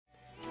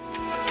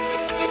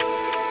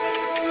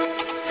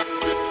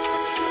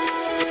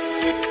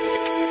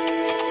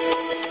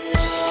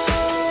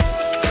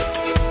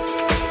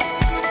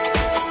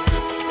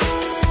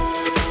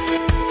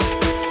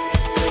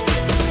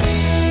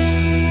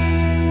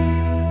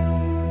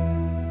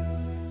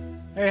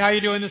you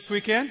doing this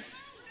weekend?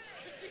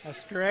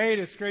 That's great.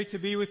 It's great to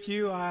be with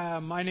you.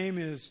 My name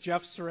is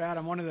Jeff Surratt.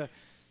 I'm one of the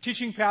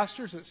teaching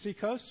pastors at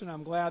Seacoast, and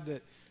I'm glad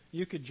that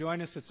you could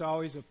join us. It's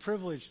always a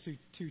privilege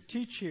to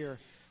teach here.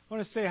 I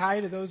want to say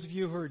hi to those of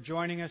you who are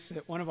joining us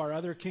at one of our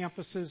other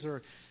campuses,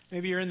 or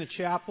maybe you're in the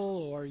chapel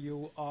or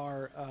you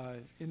are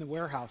in the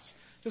warehouse.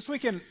 This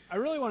weekend, I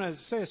really want to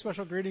say a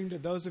special greeting to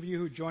those of you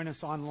who join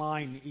us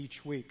online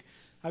each week.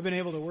 I've been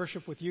able to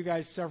worship with you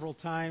guys several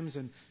times,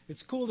 and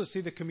it's cool to see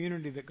the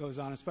community that goes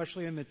on,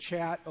 especially in the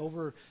chat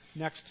over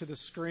next to the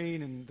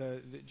screen, and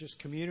the just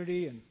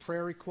community and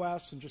prayer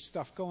requests and just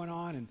stuff going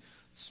on, and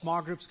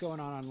small groups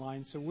going on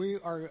online. So we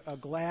are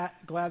glad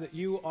that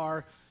you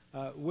are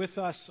with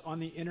us on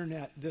the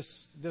internet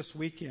this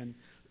weekend.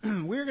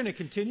 We're going to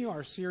continue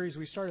our series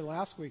we started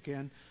last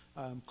weekend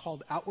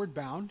called Outward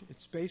Bound.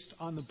 It's based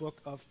on the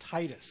book of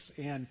Titus,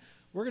 and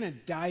we're going to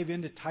dive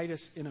into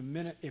Titus in a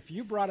minute. If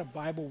you brought a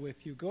Bible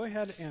with you, go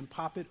ahead and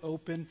pop it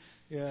open.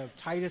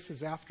 Titus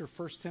is after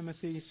 1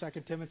 Timothy,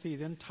 2 Timothy,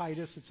 then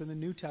Titus. It's in the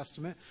New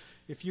Testament.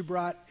 If you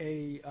brought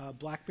a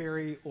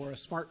BlackBerry or a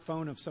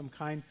smartphone of some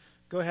kind,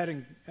 go ahead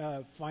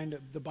and find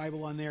the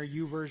Bible on there.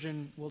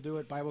 YouVersion will do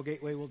it. Bible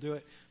Gateway will do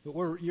it. But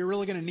you're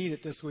really going to need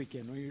it this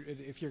weekend.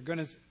 If you're going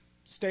to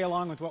stay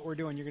along with what we're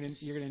doing, you're going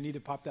to need to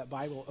pop that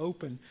Bible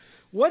open.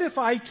 What if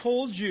I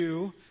told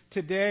you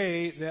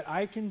today that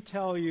I can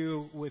tell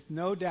you with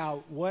no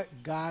doubt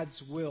what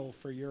God's will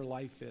for your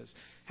life is?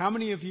 How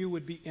many of you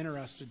would be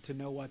interested to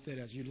know what that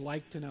is? You'd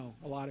like to know.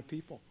 A lot of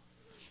people.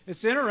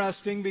 It's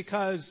interesting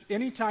because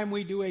anytime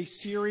we do a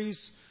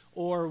series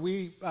or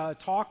we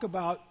talk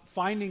about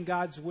finding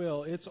God's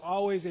will, it's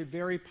always a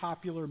very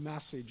popular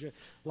message. A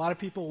lot of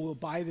people will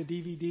buy the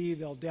DVD,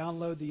 they'll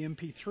download the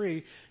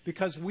MP3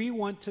 because we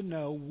want to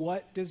know,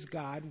 what does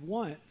God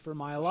want for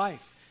my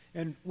life?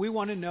 And we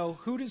want to know,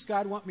 who does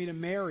God want me to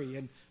marry?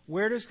 And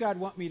where does God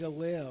want me to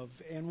live?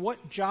 And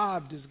what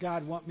job does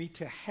God want me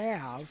to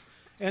have?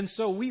 And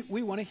so we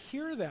want to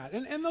hear that.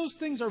 And those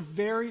things are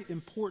very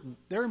important.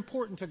 They're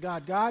important to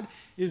God. God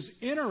is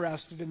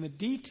interested in the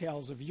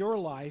details of your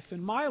life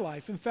and my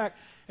life. In fact,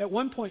 at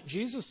one point,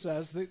 Jesus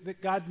says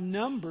that God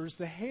numbers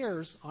the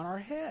hairs on our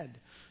head.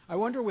 I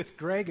wonder with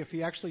Greg if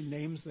he actually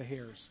names the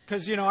hairs.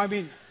 Because, I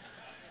mean,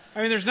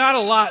 there's not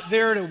a lot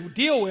there to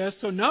deal with,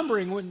 so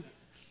numbering wouldn't.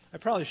 I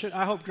probably should.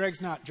 I hope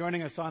Greg's not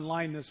joining us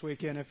online this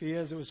weekend. If he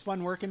is, it was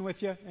fun working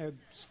with you.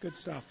 It's good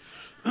stuff.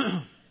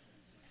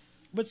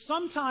 But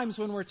sometimes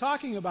when we're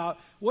talking about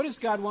what does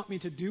God want me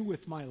to do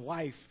with my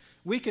life,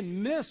 we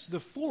can miss the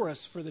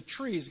forest for the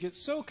trees, get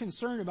so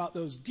concerned about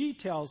those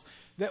details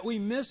that we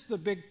miss the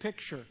big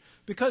picture.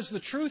 Because the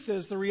truth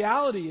is, the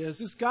reality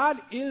is God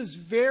is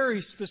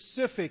very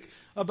specific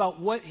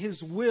about what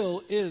His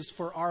will is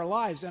for our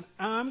lives. And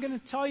I'm going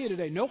to tell you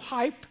today, no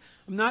hype.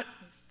 I'm not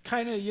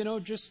kind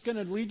of, just going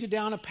to lead you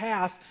down a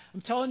path.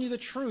 I'm telling you the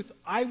truth.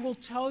 I will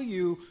tell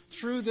you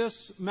through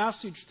this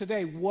message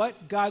today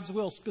what God's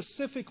will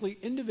specifically,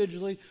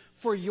 individually,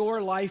 for your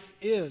life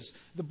is.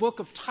 The book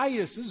of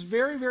Titus is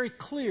very, very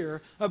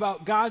clear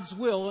about God's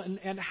will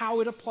and how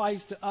it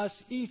applies to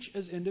us each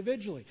as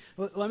individually.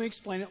 Let me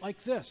explain it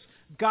like this.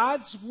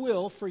 God's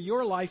will for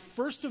your life,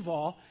 first of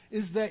all,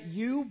 is that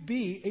you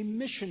be a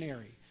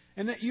missionary.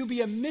 And that you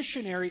be a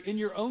missionary in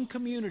your own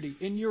community,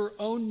 in your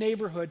own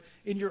neighborhood,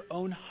 in your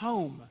own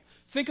home.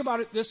 Think about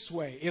it this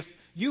way. If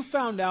you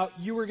found out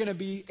you were going to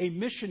be a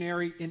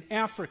missionary in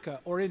Africa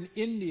or in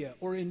India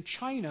or in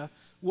China,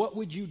 what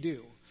would you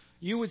do?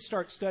 You would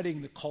start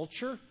studying the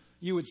culture.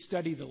 You would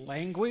study the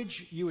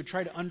language. You would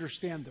try to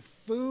understand the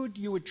food.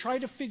 You would try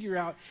to figure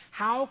out,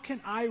 how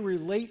can I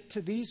relate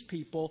to these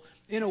people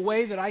in a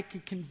way that I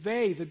could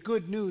convey the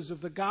good news of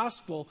the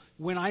gospel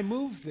when I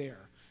move there?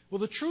 Well,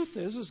 the truth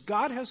is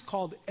God has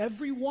called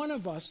every one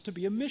of us to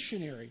be a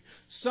missionary.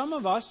 Some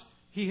of us,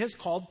 He has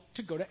called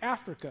to go to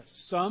Africa.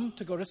 Some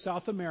to go to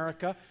South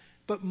America.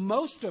 But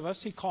most of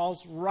us, He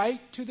calls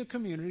right to the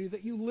community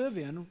that you live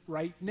in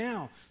right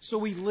now. So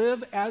we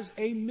live as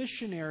a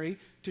missionary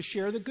to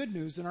share the good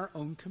news in our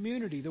own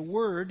community. The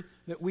word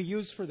that we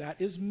use for that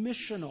is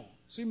missional.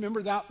 So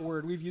remember that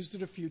word. We've used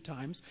it a few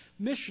times.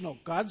 Missional.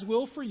 God's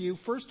will for you,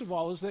 first of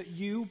all, is that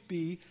you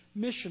be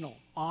missional,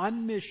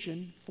 on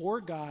mission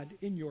for God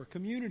in your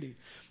community.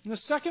 And the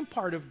second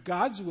part of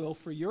God's will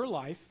for your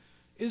life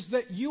is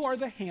that you are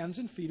the hands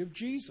and feet of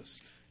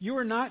Jesus. You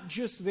are not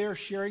just there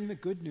sharing the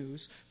good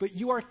news, but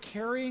you are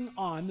carrying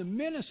on the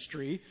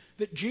ministry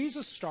that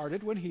Jesus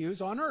started when He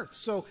was on earth.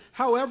 So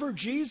however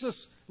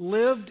Jesus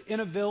lived in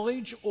a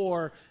village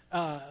or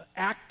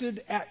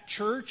acted at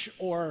church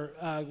or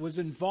was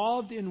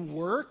involved in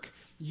work,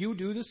 you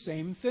do the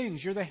same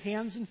things. You're the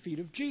hands and feet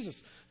of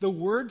Jesus. The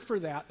word for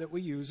that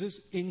we use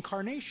is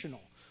incarnational.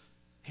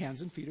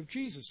 Hands and feet of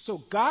Jesus. So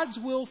God's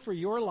will for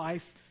your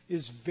life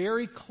is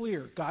very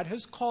clear. God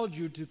has called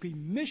you to be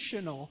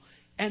missional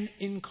and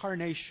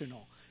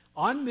incarnational.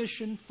 On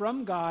mission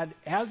from God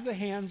as the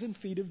hands and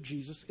feet of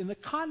Jesus in the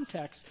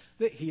context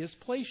that He has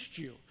placed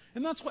you.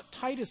 And that's what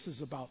Titus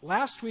is about.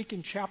 Last week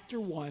in chapter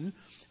 1,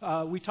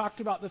 we talked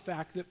about the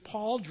fact that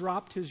Paul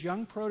dropped his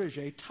young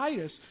protege,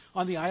 Titus,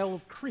 on the Isle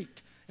of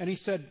Crete. And he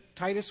said,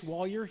 Titus,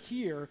 while you're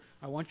here,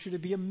 I want you to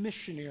be a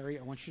missionary.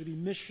 I want you to be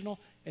missional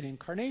and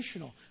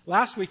incarnational.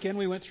 Last weekend,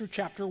 we went through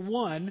chapter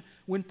 1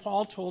 when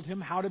Paul told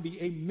him how to be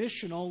a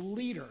missional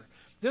leader.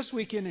 This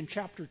weekend in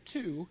chapter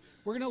 2,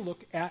 we're going to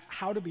look at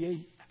how to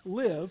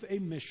live a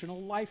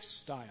missional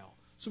lifestyle.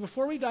 So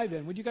before we dive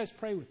in, would you guys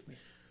pray with me?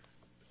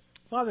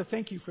 Father,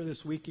 thank you for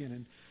this weekend.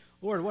 And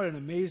Lord, what an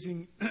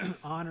amazing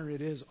honor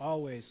it is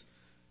always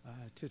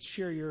to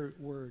share your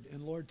word.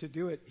 And Lord, to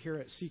do it here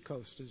at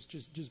Seacoast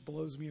just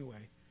blows me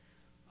away.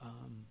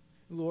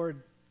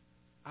 Lord,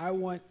 I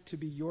want to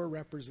be your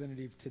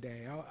representative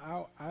today.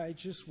 I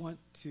just want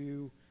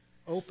to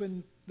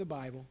open the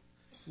Bible,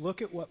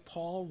 look at what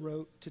Paul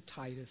wrote to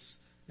Titus,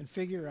 and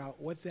figure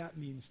out what that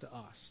means to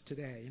us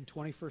today in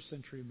 21st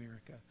century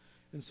America.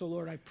 And so,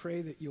 Lord, I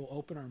pray that you'll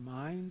open our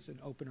minds and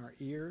open our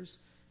ears.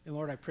 And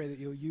Lord, I pray that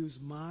you'll use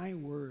my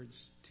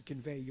words to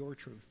convey your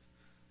truth.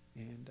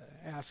 And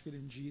ask it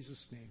in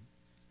Jesus' name.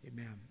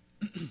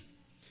 Amen.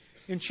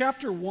 In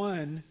chapter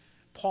 1,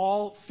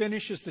 Paul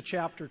finishes the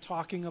chapter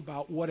talking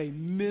about what a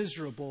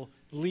miserable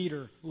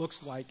leader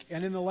looks like.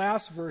 And in the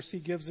last verse, he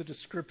gives a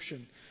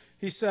description.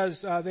 He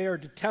says they are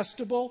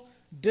detestable,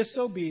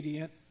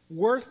 disobedient,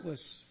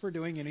 worthless for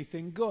doing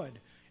anything good.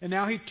 And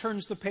now he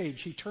turns the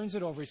page. He turns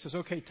it over. He says,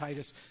 okay,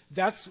 Titus,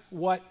 that's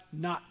what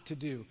not to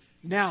do.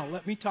 Now,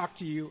 let me talk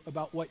to you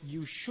about what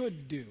you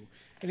should do.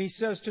 And he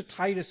says to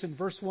Titus in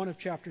verse 1 of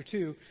chapter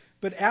 2,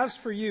 but as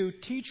for you,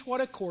 teach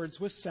what accords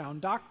with sound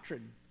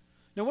doctrine.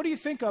 Now, what do you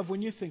think of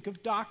when you think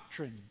of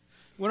doctrine?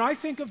 When I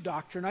think of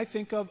doctrine, I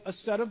think of a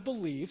set of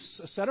beliefs,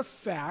 a set of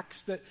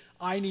facts that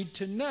I need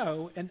to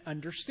know and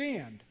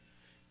understand.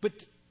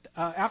 But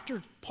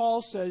after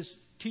Paul says,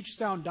 teach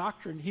sound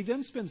doctrine, he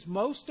then spends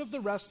most of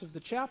the rest of the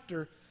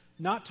chapter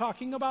not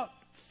talking about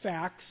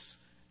facts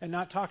and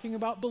not talking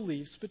about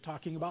beliefs, but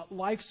talking about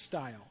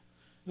lifestyle.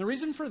 And the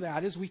reason for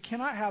that is we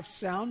cannot have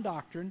sound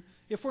doctrine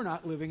if we're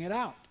not living it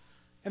out.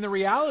 And the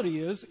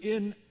reality is,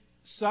 in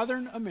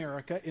Southern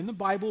America, in the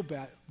Bible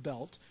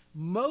Belt,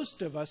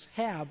 most of us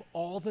have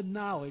all the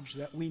knowledge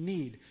that we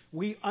need.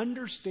 We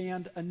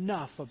understand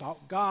enough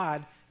about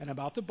God and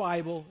about the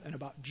Bible and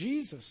about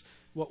Jesus.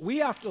 What we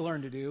have to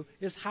learn to do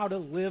is how to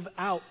live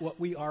out what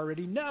we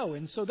already know.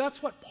 And so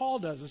that's what Paul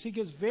does, is he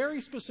gives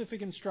very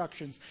specific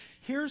instructions.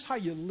 Here's how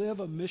you live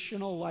a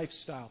missional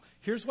lifestyle.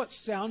 Here's what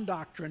sound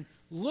doctrine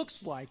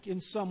looks like in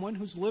someone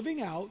who's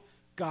living out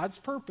God's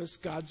purpose,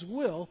 God's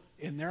will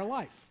in their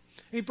life.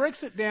 He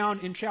breaks it down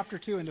in chapter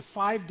 2 into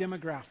 5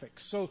 demographics.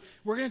 So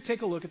we're going to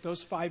take a look at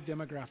those 5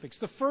 demographics.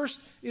 The first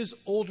is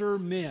older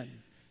men.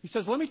 He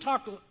says, let me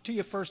talk to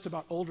you first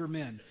about older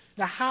men.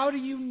 Now, how do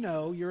you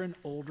know you're an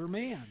older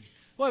man?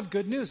 Well, I have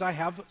good news. I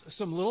have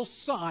some little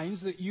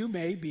signs that you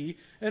may be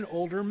an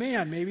older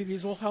man. Maybe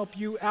these will help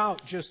you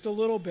out just a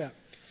little bit.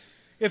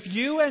 If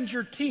you and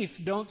your teeth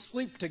don't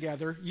sleep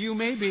together, you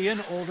may be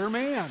an older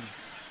man.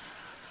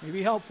 May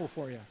be helpful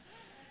for you.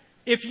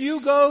 If you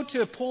go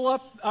to pull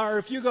up, or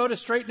if you go to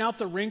straighten out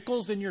the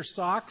wrinkles in your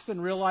socks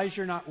and realize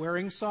you're not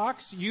wearing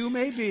socks, you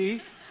may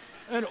be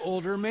an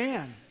older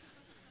man.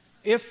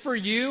 If for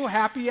you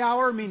happy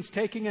hour means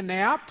taking a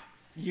nap,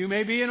 you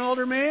may be an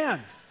older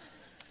man.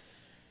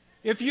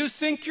 If you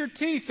sink your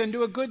teeth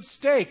into a good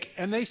steak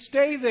and they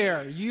stay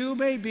there, you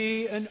may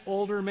be an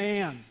older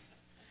man.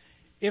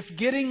 If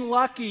getting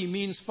lucky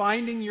means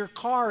finding your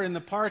car in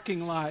the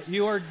parking lot,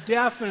 you are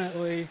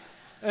definitely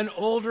an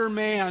older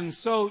man.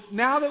 So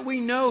now that we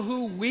know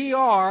who we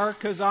are,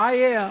 because I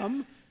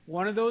am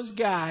one of those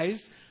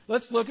guys,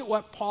 let's look at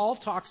what Paul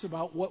talks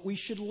about, what we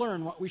should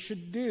learn, what we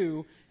should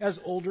do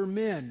as older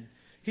men.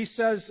 He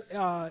says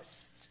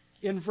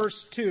in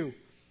verse 2,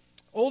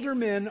 older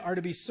men are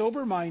to be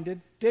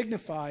sober-minded,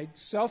 dignified,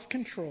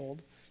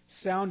 self-controlled,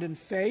 sound in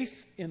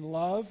faith, in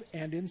love,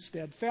 and in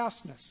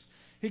steadfastness.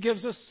 He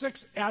gives us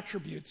 6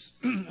 attributes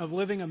of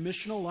living a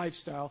missional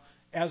lifestyle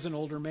as an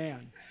older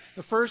man.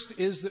 The first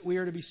is that we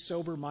are to be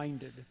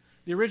sober-minded.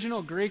 The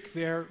original Greek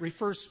there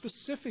refers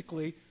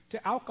specifically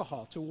to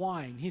alcohol, to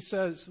wine. He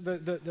says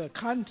the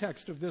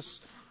context of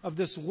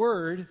this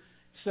word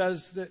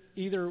says that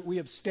either we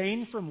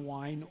abstain from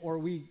wine or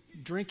we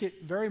drink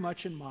it very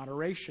much in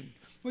moderation.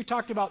 We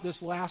talked about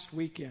this last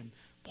weekend.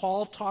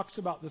 Paul talks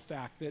about the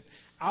fact that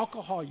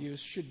alcohol use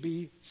should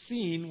be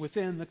seen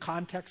within the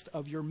context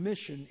of your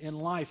mission in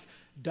life.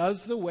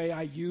 Does the way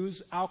I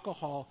use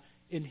alcohol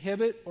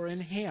inhibit or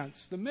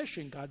enhance the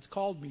mission God's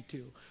called me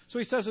to? So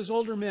he says, as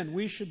older men,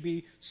 we should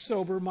be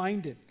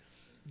sober-minded,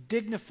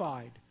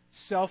 dignified,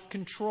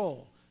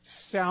 self-control,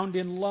 sound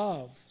in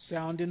love,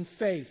 sound in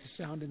faith,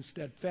 sound in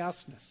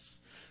steadfastness.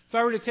 If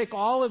I were to take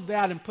all of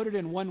that and put it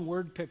in one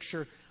word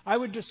picture, I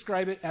would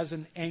describe it as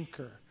an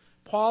anchor.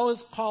 Paul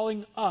is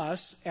calling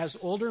us as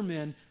older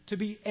men to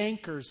be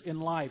anchors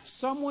in life,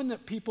 someone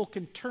that people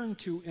can turn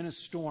to in a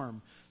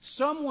storm,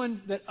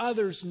 someone that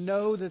others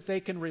know that they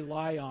can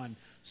rely on,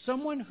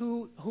 someone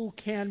who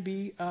can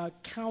be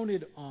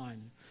counted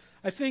on.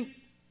 I think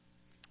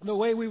the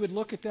way we would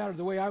look at that, or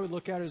the way I would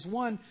look at it, is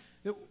one,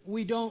 that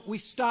we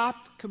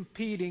stop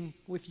competing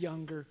with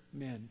younger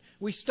men.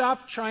 We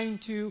stop trying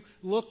to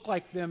look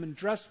like them and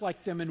dress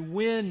like them and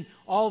win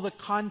all the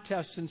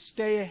contests and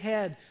stay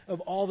ahead of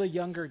all the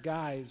younger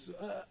guys.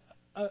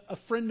 A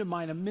friend of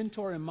mine, a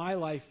mentor in my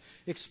life,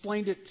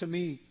 explained it to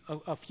me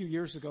a few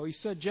years ago. He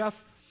said,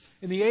 Jeff,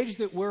 in the age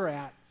that we're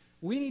at,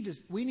 we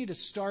need to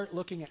start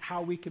looking at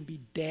how we can be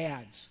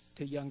dads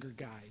to younger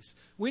guys.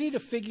 We need to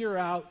figure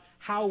out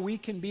how we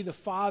can be the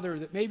father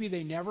that maybe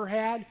they never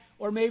had,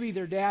 or maybe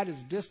their dad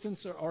is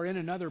distant or in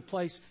another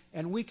place,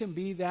 and we can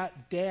be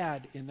that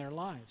dad in their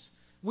lives.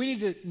 We need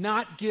to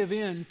not give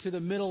in to the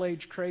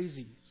middle-aged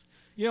crazies.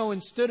 You know,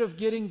 instead of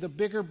getting the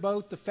bigger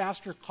boat, the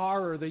faster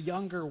car, or the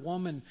younger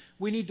woman,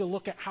 we need to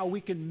look at how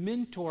we can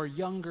mentor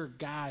younger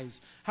guys,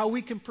 how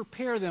we can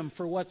prepare them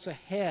for what's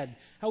ahead,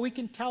 how we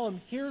can tell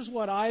them, here's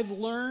what I've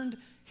learned,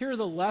 here are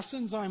the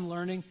lessons I'm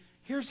learning,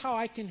 here's how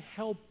I can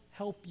help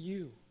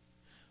you.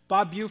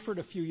 Bob Buford,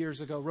 a few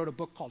years ago, wrote a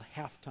book called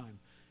Halftime.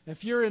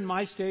 If you're in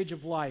my stage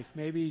of life,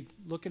 maybe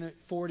looking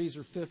at 40s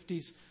or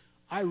 50s,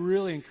 I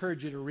really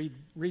encourage you to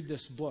read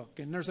this book.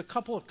 And there's a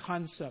couple of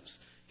concepts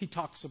he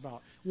talks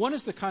about. One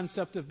is the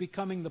concept of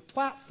becoming the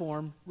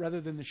platform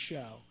rather than the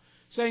show.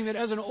 Saying that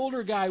as an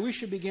older guy, we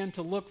should begin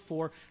to look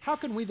for how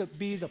can we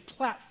be the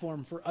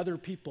platform for other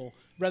people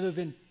rather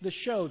than the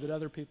show that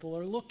other people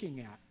are looking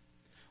at.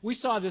 We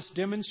saw this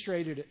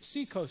demonstrated at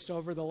Seacoast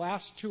over the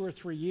last 2 or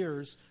 3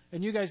 years,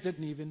 and you guys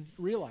didn't even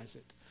realize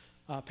it.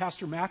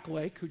 Pastor Mac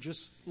Lake, who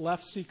just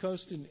left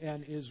Seacoast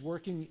and is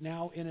working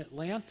now in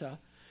Atlanta,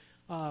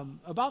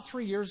 about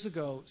 3 years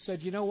ago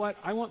said, you know what,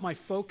 I want my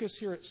focus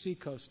here at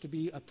Seacoast to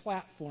be a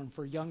platform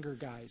for younger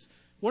guys.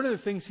 One of the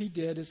things he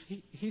did is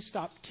he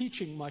stopped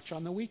teaching much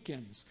on the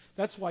weekends.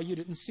 That's why you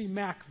didn't see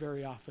Mac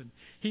very often.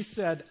 He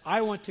said,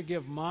 I want to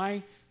give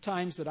my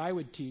times that I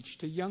would teach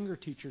to younger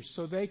teachers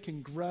so they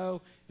can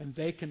grow and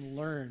they can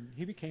learn.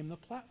 He became the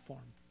platform.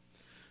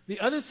 The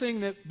other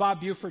thing that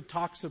Bob Buford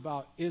talks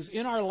about is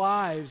in our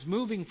lives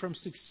moving from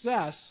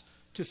success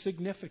to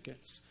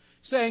significance.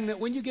 Saying that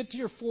when you get to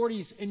your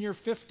 40s and your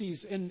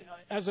 50s and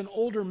as an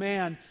older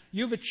man,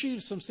 you've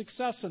achieved some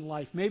success in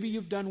life. Maybe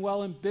you've done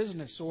well in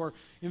business or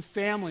in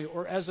family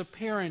or as a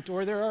parent,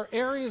 or there are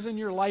areas in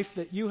your life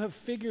that you have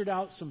figured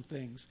out some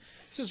things.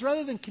 He says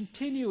rather than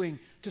continuing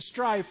to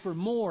strive for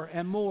more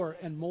and more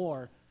and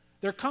more,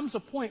 there comes a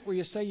point where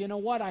you say, you know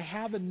what, I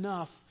have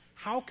enough.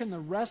 How can the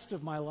rest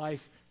of my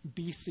life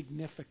be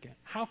significant?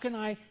 How can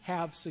I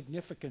have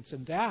significance?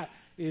 And that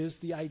is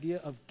the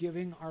idea of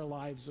giving our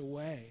lives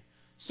away.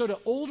 So to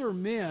older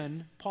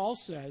men, Paul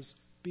says,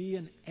 be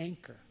an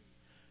anchor.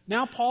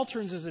 Now Paul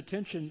turns his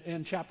attention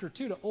in chapter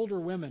 2 to older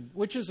women,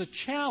 which is a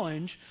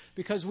challenge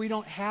because we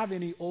don't have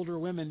any older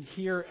women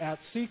here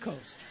at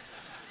Seacoast.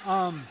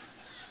 I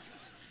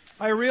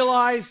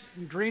realize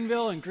in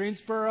Greenville and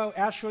Greensboro,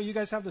 Asheville, you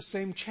guys have the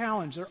same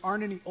challenge. There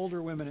aren't any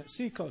older women at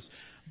Seacoast.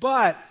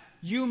 But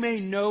you may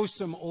know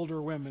some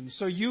older women,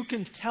 so you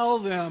can tell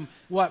them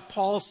what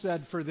Paul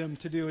said for them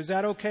to do. Is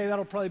that okay?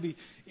 That'll probably be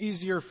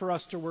easier for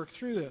us to work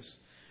through this.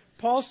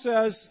 Paul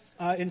says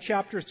in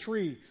chapter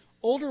 3,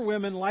 older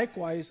women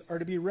likewise are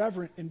to be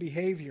reverent in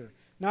behavior,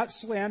 not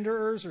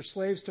slanderers or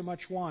slaves to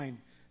much wine.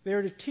 They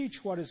are to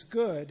teach what is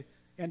good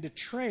and to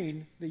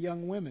train the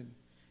young women.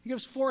 He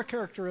gives 4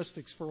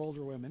 characteristics for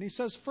older women. He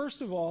says,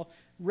 first of all,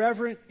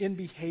 reverent in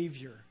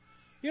behavior.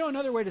 You know,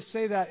 another way to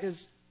say that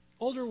is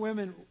older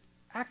women,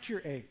 act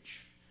your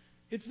age.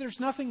 There's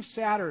nothing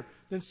sadder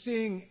than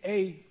seeing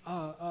a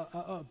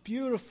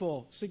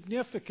beautiful,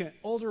 significant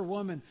older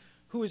woman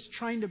who is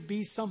trying to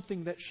be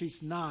something that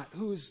she's not,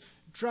 who is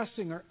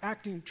dressing or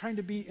acting, trying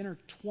to be in her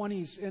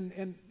 20s,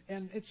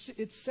 and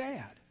it's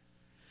sad.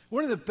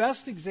 One of the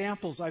best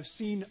examples I've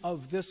seen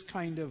of this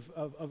kind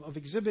of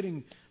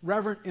exhibiting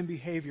reverent in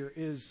behavior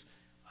is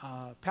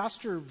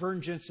Pastor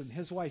Vern Jensen,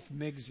 his wife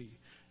Migsy.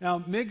 Now,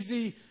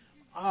 Migsy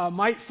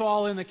might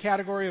fall in the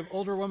category of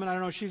older woman. I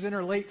don't know, she's in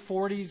her late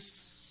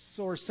 40s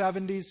or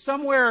 70s,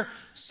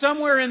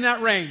 somewhere in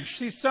that range.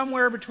 She's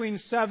somewhere between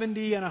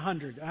 70 and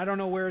 100. I don't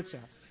know where it's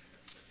at.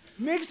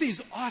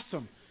 Migsy's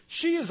awesome.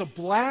 She is a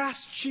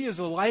blast. She is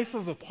a life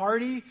of a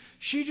party.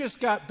 She just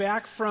got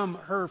back from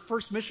her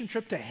first mission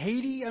trip to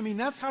Haiti. I mean,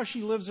 that's how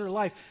she lives her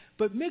life.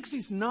 But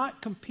Migsy's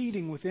not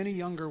competing with any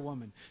younger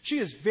woman. She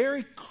is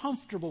very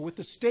comfortable with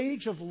the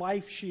stage of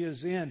life she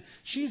is in.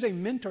 She's a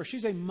mentor.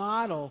 She's a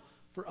model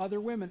for other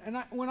women. And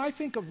when I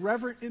think of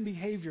reverent in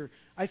behavior,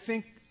 I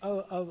think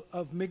of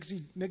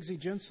Migsy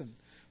Jensen.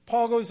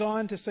 Paul goes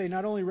on to say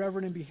not only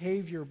reverent in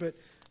behavior, but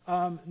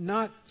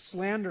not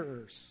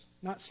slanderers.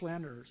 Not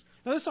slanderers.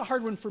 Now, this is a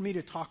hard one for me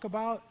to talk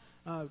about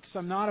because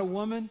I'm not a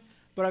woman,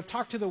 but I've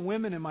talked to the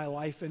women in my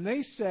life, and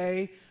they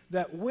say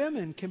that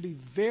women can be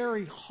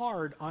very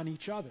hard on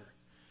each other.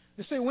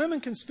 They say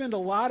women can spend a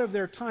lot of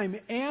their time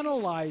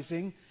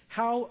analyzing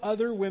how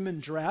other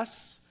women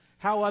dress,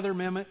 how other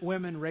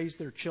women raise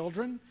their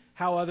children,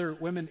 how other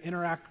women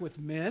interact with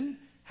men,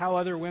 how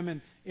other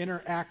women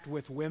interact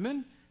with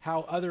women,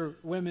 how other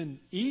women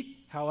eat,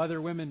 how other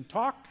women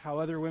talk, how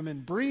other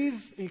women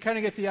breathe. You kind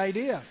of get the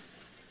idea.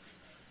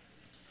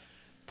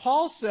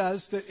 Paul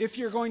says that if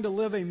you're going to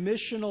live a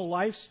missional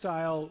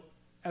lifestyle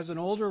as an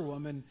older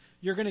woman,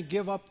 you're going to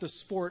give up the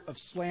sport of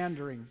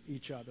slandering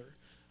each other.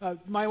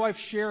 My wife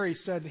Sherry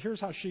said, here's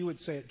how she would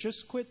say it: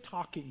 just quit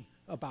talking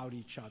about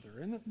each other.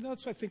 And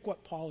that's, I think,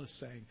 what Paul is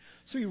saying.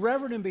 So be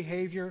reverent in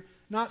behavior,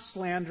 not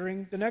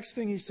slandering. The next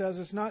thing he says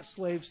is not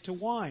slaves to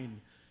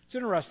wine. It's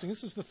interesting.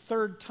 This is the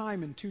third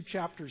time in 2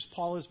 chapters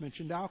Paul has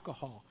mentioned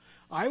alcohol.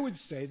 I would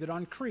say that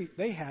on Crete,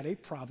 they had a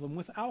problem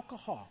with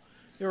alcohol.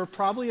 They were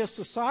probably a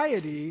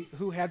society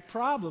who had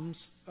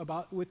problems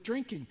with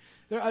drinking.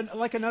 They're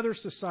like another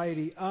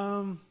society.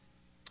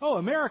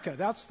 America,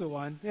 that's the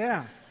one.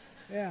 Yeah.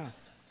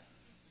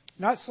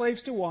 Not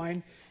slaves to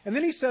wine. And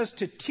then he says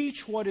to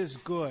teach what is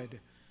good.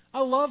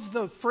 I love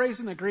the phrase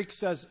in the Greek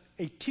says,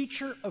 a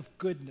teacher of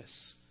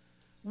goodness.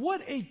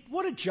 What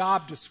a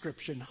job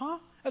description, huh?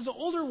 As an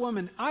older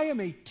woman, I am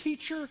a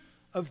teacher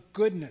of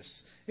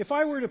goodness. If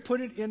I were to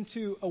put it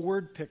into a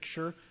word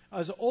picture,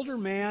 as an older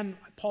man,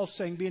 Paul's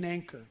saying, be an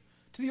anchor.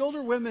 To the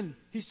older women,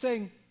 he's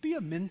saying, be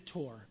a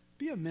mentor.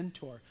 Be a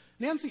mentor.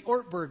 Nancy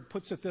Ortberg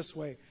puts it this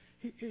way.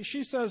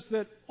 She says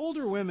that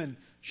older women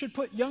should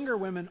put younger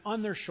women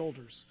on their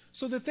shoulders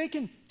so that they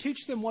can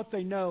teach them what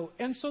they know,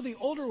 and so the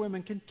older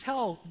women can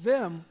tell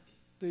them,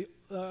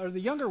 or the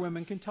younger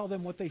women can tell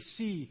them what they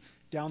see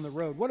down the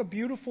road. What a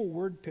beautiful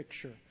word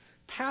picture.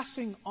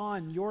 Passing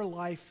on your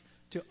life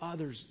to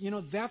others. You know,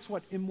 that's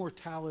what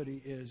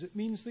immortality is. It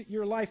means that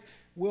your life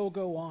will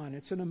go on.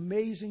 It's an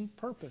amazing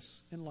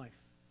purpose in life.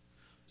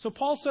 So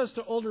Paul says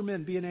to older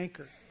men, be an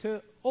anchor.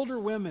 To older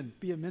women,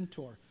 be a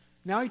mentor.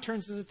 Now he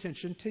turns his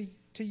attention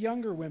to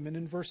younger women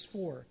in verse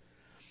 4.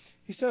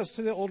 He says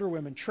to the older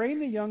women, train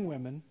the young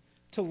women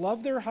to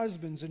love their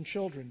husbands and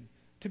children,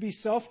 to be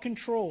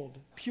self-controlled,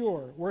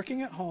 pure,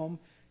 working at home,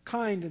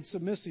 kind and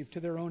submissive to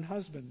their own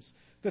husbands,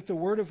 that the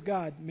word of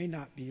God may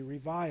not be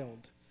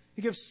reviled.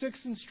 He gives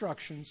 6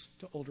 instructions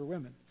to older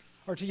women,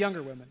 or to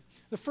younger women.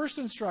 The first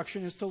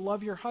instruction is to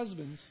love your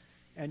husbands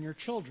and your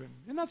children.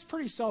 And that's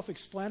pretty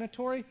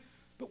self-explanatory.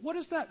 But what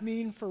does that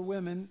mean for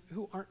women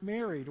who aren't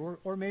married,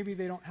 or maybe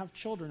they don't have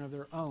children of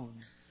their own?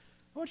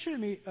 I want you to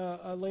meet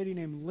a lady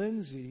named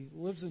Lindsay,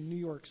 who lives in New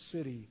York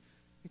City,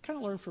 and kind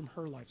of learn from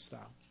her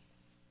lifestyle.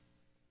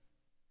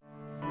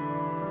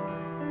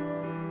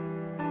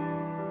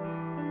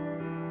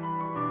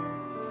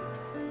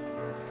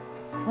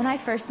 When I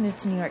first moved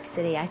to New York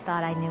City, I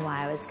thought I knew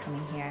why I was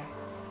coming here.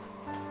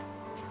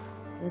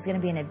 It was going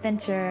to be an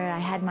adventure. I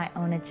had my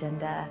own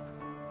agenda.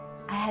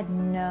 I had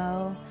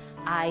no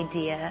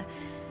idea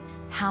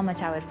how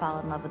much I would fall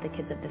in love with the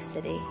kids of the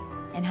city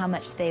and how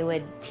much they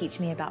would teach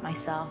me about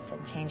myself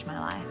and change my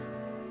life.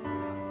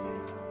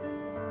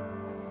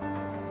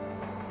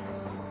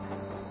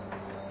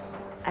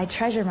 I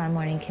treasure my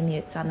morning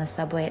commutes on the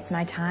subway. It's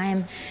my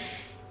time.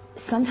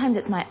 Sometimes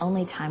it's my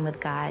only time with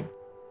God.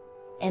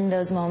 In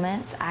those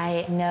moments,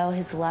 I know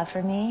His love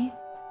for me,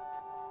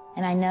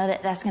 and I know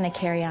that that's going to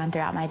carry on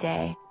throughout my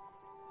day.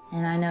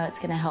 And I know it's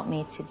going to help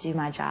me to do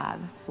my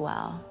job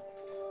well.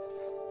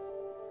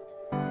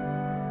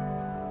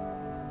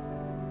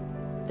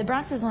 The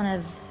Bronx is one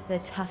of the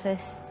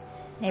toughest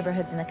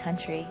neighborhoods in the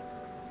country.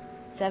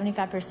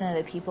 75%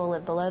 of the people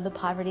live below the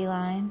poverty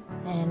line.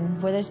 And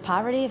where there's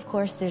poverty, of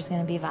course, there's going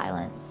to be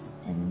violence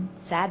and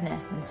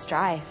sadness and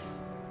strife,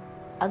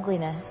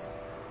 ugliness.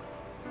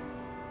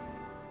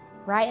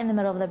 Right in the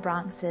middle of the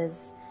Bronx is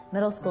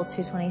Middle School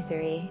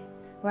 223,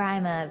 where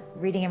I'm a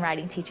reading and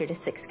writing teacher to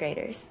 6th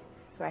graders.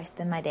 It's where I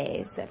spend my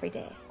days every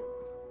day.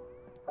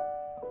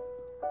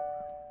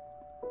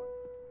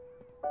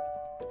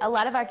 A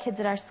lot of our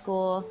kids at our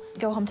school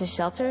go home to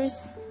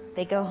shelters.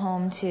 They go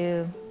home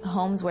to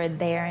homes where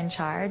they're in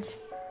charge.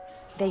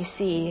 They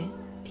see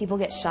people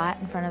get shot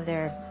in front of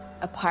their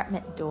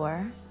apartment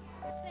door.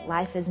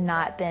 Life has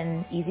not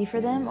been easy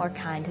for them or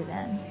kind to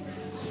them.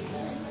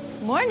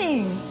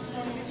 Morning.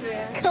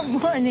 Good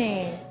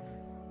morning.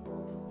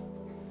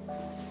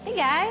 Hey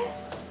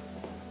guys.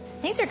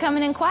 Thanks for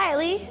coming in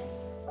quietly.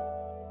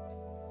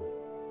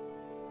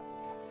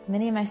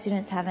 Many of my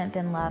students haven't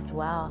been loved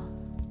well.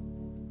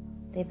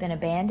 They've been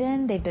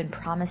abandoned. They've been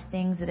promised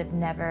things that have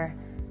never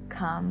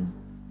come.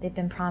 They've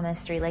been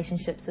promised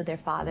relationships with their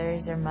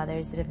fathers or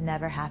mothers that have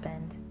never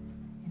happened.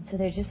 And so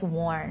they're just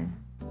worn.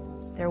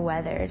 They're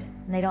weathered,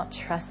 and they don't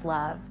trust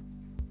love.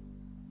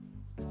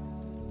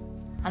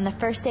 On the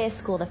first day of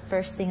school, the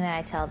first thing that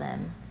I tell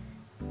them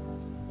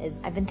is,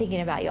 I've been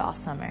thinking about you all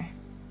summer.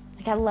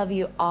 Like, I love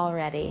you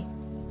already.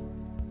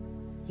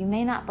 You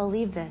may not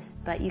believe this,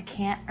 but you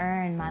can't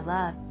earn my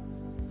love.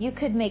 You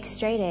could make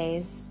straight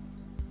A's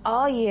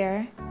all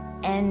year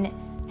and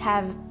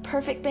have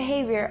perfect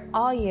behavior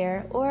all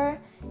year, or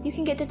you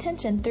can get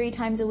detention 3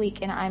 times a week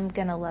and I'm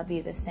gonna love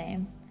you the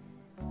same.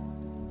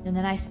 And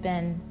then I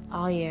spend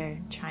all year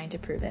trying to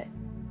prove it.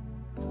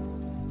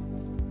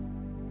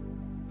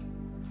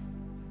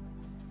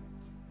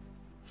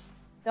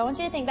 So I want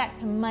you to think back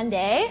to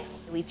Monday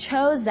We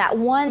chose that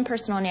one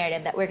personal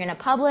narrative that we're going to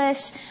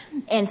publish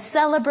and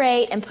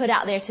celebrate and put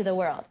out there to the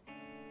world.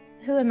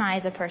 Who am I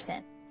as a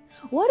person?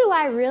 What do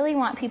I really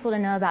want people to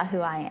know about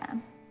who I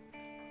am?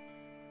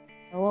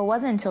 Well, it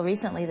wasn't until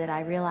recently that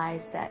I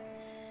realized that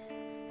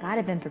God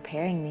had been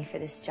preparing me for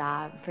this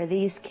job, for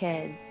these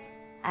kids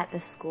at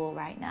this school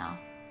right now.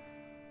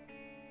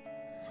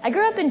 I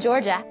grew up in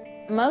Georgia,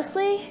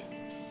 mostly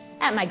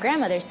at my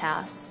grandmother's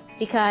house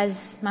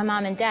because my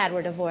mom and dad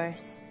were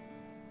divorced.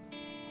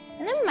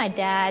 And then when my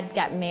dad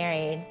got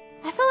married,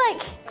 I felt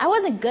like I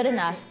wasn't good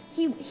enough.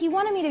 He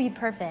wanted me to be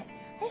perfect.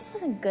 I just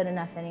wasn't good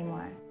enough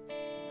anymore.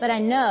 But I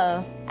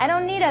know I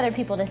don't need other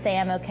people to say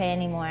I'm okay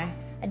anymore.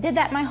 I did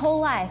that my whole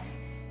life.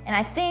 And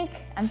I think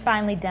I'm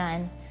finally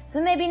done.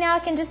 So maybe now I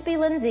can just be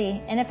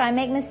Lindsay. And if I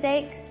make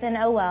mistakes, then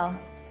oh well.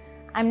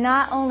 I'm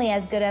not only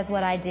as good as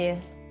what I do.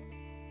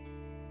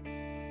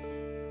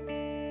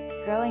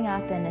 Growing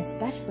up, and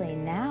especially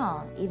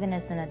now, even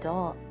as an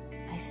adult,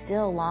 I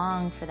still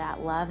long for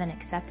that love and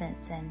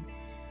acceptance. And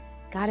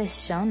God has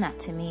shown that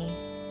to me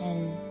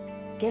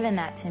and given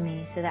that to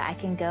me so that I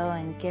can go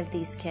and give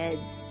these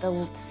kids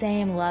the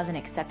same love and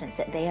acceptance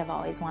that they have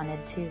always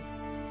wanted too.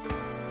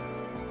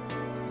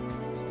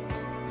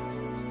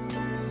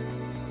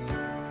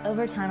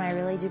 Over time, I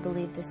really do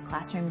believe this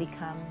classroom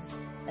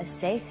becomes a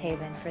safe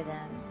haven for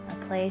them, a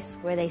place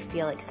where they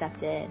feel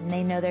accepted and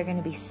they know they're going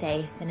to be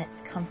safe and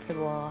it's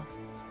comfortable.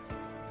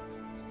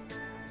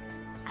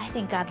 I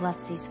think God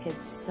loves these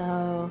kids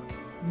so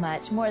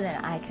much, more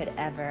than I could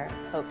ever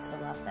hope to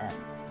love them.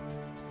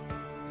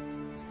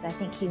 I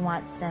think He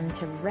wants them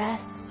to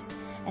rest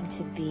and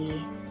to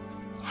be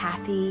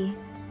happy.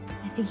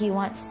 I think He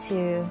wants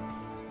to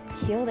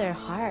heal their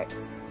hearts.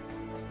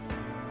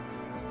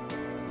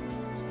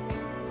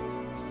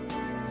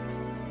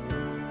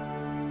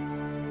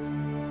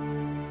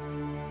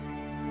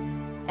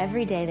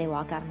 Every day they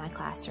walk out of my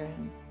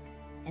classroom,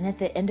 and at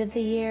the end of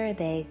the year,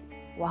 they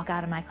walk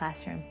out of my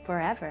classroom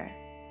forever.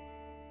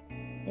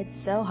 It's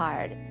so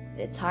hard.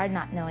 It's hard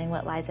not knowing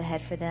what lies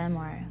ahead for them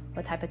or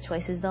what type of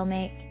choices they'll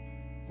make,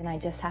 and I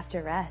just have to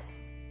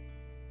rest.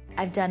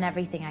 I've done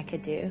everything I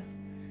could do.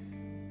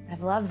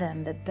 I've loved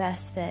them the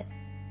best that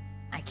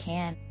I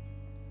can.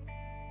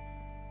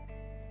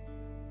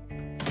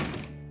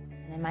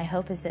 And my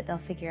hope is that they'll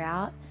figure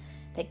out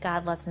that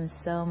God loves them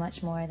so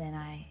much more than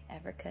I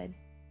ever could.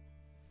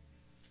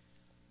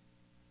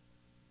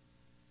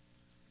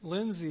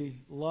 Lindsay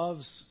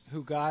loves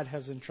who God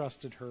has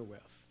entrusted her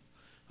with.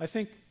 I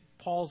think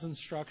Paul's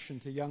instruction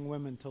to young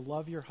women to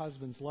love your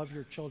husbands, love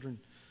your children,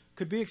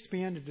 could be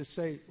expanded to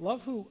say,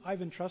 love who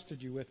I've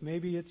entrusted you with.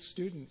 Maybe it's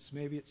students,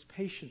 maybe it's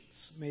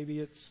patients, maybe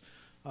it's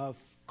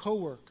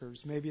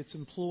coworkers, maybe it's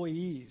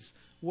employees.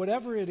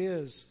 Whatever it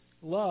is,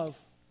 love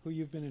who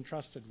you've been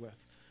entrusted with.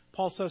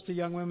 Paul says to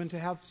young women to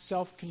have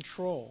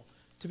self-control,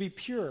 to be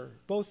pure,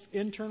 both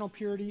internal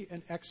purity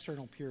and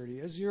external purity.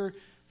 Is your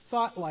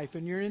thought life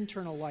and your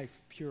internal life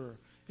pure?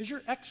 Is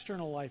your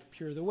external life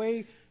pure? The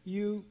way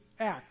you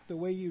act, the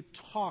way you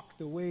talk,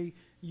 the way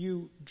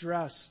you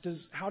dress,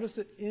 how does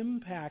it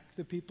impact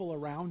the people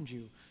around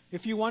you?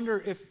 If you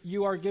wonder if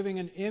you are giving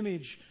an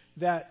image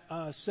that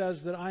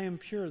says that I am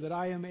pure, that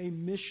I am a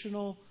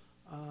missional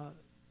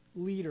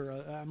leader,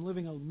 I'm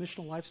living a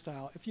missional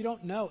lifestyle, if you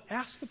don't know,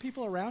 ask the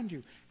people around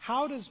you.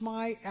 How do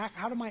my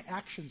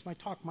actions, my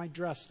talk, my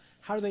dress,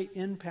 how do they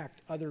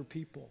impact other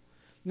people?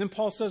 And then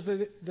Paul says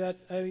that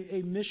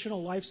a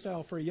missional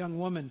lifestyle for a young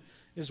woman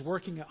is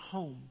working at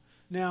home.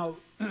 Now,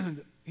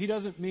 he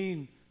doesn't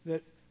mean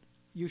that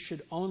you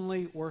should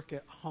only work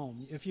at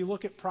home. If you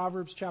look at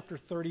Proverbs chapter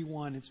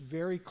 31, it's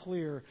very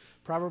clear.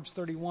 Proverbs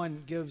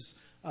 31 gives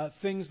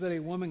things that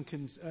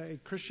a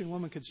Christian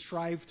woman could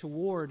strive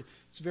toward.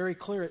 It's very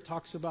clear. It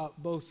talks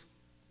about both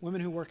women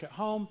who work at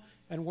home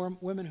and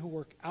women who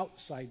work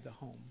outside the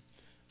home.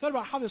 Thought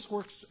about how this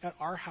works at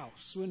our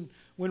house.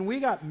 When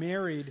we got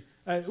married,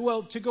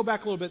 to go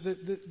back a little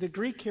bit, the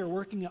Greek here,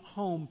 working at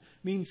home,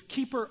 means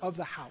keeper of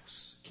the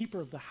house.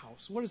 Keeper of the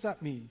house. What does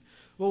that mean?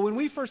 Well, when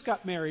we first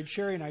got married,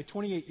 Sherry and I,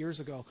 28 years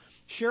ago,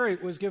 Sherry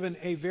was given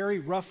a very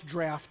rough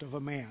draft of a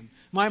man.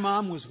 My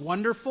mom was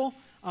wonderful,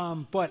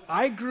 but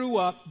I grew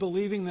up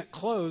believing that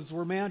clothes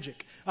were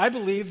magic. I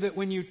believed that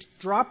when you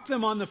dropped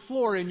them on the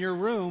floor in your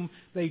room,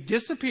 they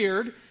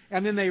disappeared,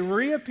 and then they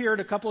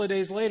reappeared a couple of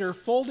days later,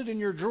 folded in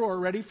your drawer,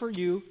 ready for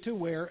you to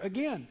wear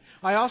again.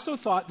 I also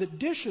thought that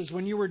dishes,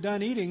 when you were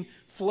done eating,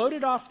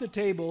 floated off the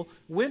table,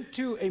 went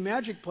to a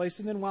magic place,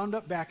 and then wound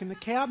up back in the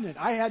cabinet.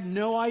 I had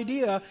no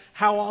idea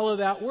how all of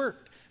that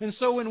worked. And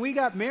so when we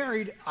got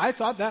married, I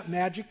thought that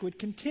magic would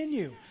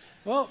continue.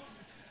 Well,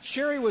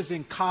 Sherry was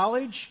in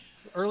college.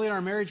 Early in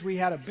our marriage, we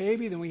had a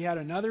baby, then we had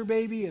another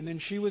baby, and then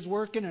she was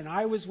working and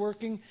I was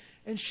working.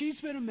 And she's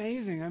been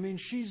amazing. I mean,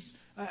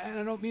 and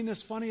I don't mean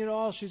this funny at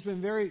all, she's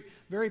been very,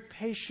 very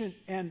patient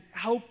and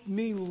helped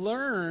me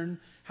learn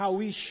how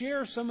we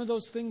share some of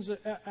those things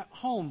at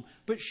home.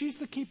 But she's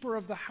the keeper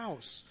of the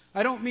house.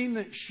 I don't mean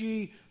that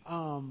she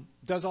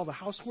does all the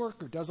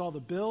housework or does all the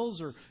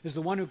bills or is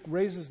the one who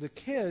raises the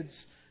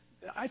kids.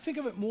 I think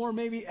of it more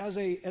maybe as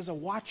a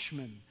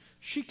watchman.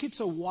 she keeps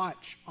a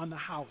watch on the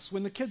house.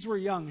 When the kids were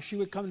young, she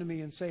would come to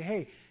me and say,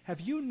 hey, have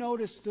you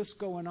noticed this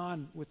going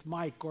on with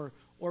Mike or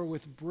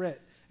with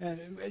Britt?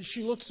 And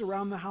she looks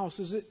around the house.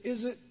 Is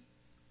it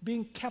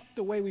being kept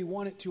the way we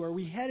want it to? Are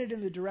we headed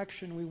in the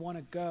direction we want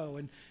to go?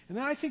 And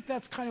then I think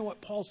that's kind of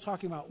what Paul's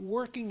talking about,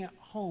 working at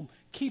home,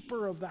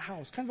 keeper of the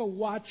house, kind of a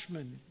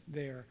watchman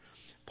there.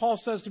 Paul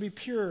says to be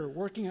pure,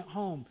 working at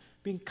home,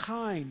 being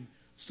kind,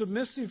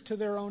 submissive to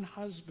their own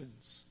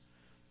husbands.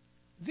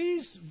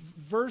 This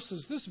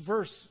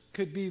verse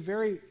could be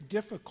very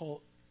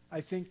difficult,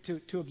 I think,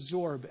 to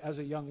absorb as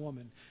a young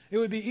woman. It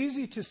would be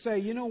easy to say,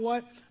 you know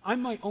what,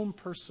 I'm my own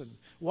person.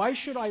 Why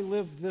should I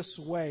live this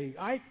way?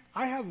 I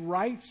have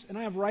rights, and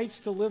I have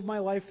rights to live my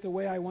life the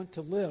way I want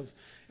to live.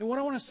 And what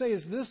I want to say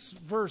is this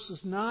verse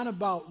is not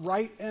about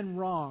right and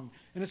wrong,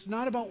 and it's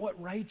not about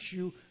what rights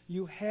you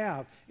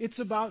have. It's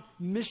about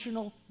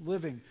missional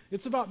living.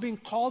 It's about being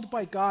called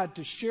by God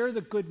to share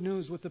the good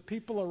news with the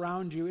people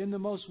around you in the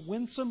most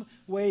winsome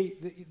way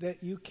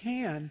that you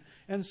can.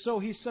 And so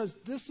he says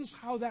this is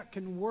how that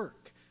can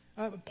work.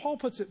 Paul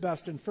puts it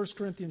best in 1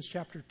 Corinthians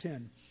chapter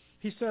 10.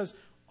 He says,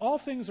 all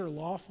things are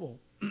lawful,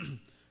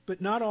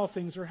 but not all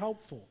things are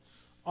helpful.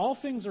 All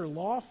things are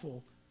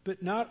lawful,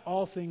 but not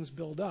all things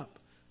build up.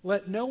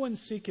 Let no one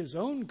seek his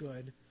own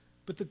good,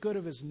 but the good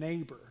of his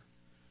neighbor.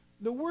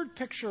 The word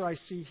picture I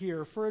see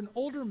here, for an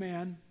older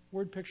man,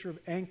 word picture of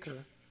anchor.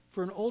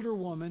 For an older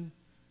woman,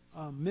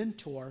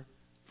 mentor.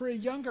 For a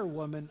younger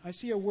woman, I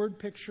see a word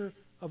picture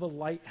of a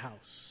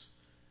lighthouse.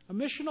 A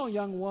missional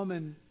young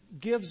woman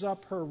gives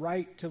up her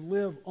right to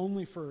live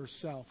only for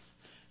herself,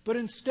 but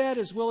instead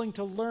is willing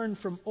to learn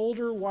from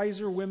older,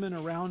 wiser women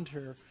around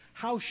her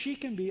how she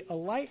can be a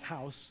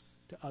lighthouse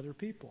to other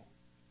people.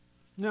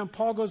 Now,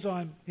 Paul goes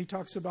on. He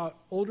talks about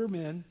older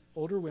men,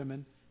 older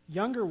women,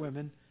 younger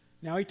women.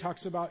 Now he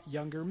talks about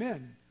younger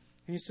men.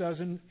 He says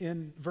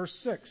in verse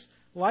 6,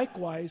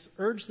 likewise,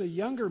 urge the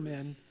younger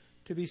men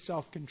to be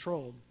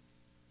self-controlled.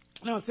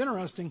 Now, it's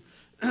interesting.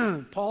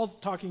 Paul,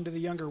 talking to the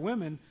younger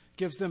women,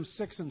 gives them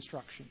 6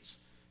 instructions.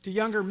 To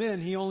younger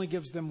men, he only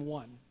gives them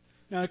 1.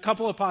 Now, a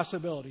couple of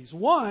possibilities.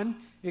 One,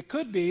 it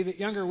could be that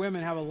younger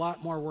women have a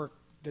lot more work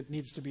that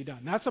needs to be done.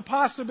 That's a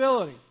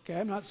possibility. Okay,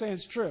 I'm not saying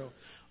it's true.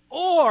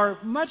 Or,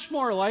 much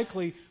more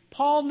likely,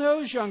 Paul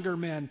knows younger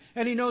men,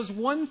 and he knows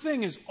one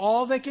thing is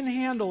all they can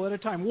handle at a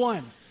time.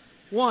 One.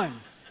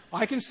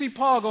 I can see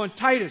Paul going,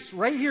 Titus,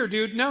 right here,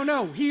 dude.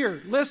 No,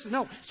 here. Listen,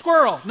 no.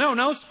 Squirrel.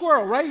 No,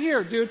 squirrel. Right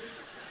here, dude.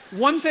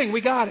 One thing,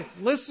 we got it.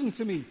 Listen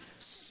to me.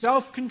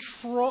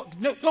 Self-control.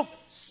 No,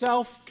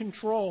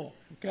 self-control.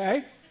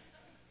 Okay?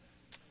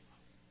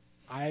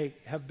 I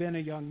have been a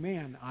young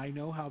man. I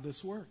know how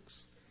this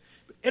works.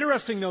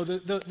 Interesting, though,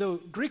 the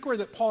Greek word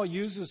that Paul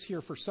uses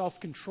here for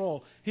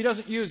self-control, he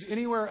doesn't use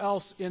anywhere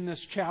else in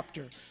this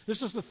chapter.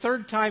 This is the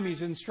 3rd time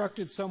he's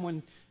instructed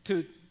someone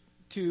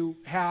to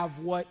have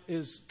what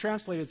is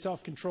translated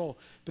self-control.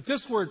 But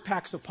this word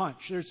packs a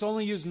punch. It's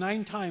only used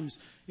 9 times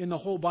in the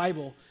whole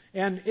Bible,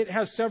 and it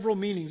has several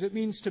meanings. It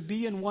means to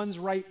be in one's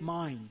right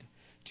mind,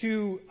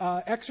 to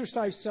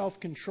exercise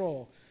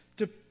self-control,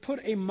 to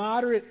put a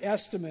moderate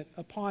estimate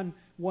upon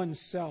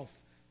oneself,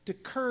 to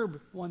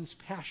curb one's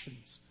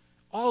passions.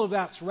 All of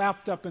that's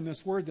wrapped up in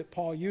this word that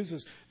Paul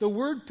uses. The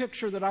word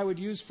picture that I would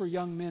use for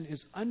young men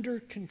is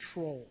under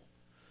control.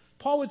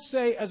 Paul would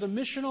say, as a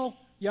missional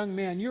young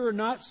man, you are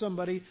not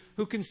somebody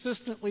who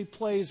consistently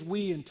plays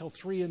Wii until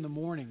 3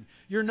 a.m.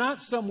 You're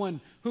not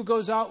someone who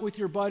goes out with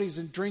your buddies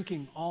and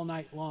drinking all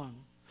night long.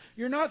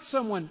 You're not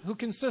someone who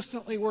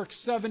consistently works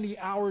 70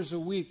 hours a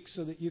week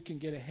so that you can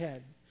get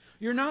ahead.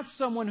 You're not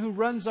someone who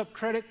runs up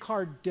credit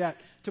card debt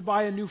to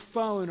buy a new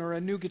phone or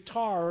a new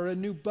guitar or a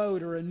new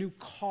boat or a new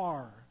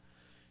car.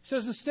 He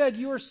says instead,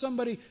 you are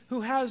somebody who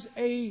has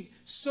a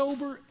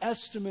sober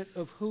estimate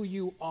of who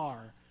you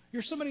are.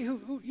 You're somebody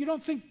who you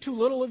don't think too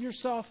little of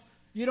yourself.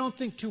 You don't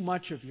think too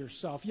much of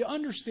yourself. You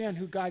understand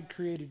who God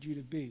created you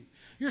to be.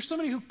 You're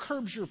somebody who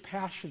curbs your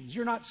passions.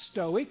 You're not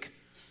stoic.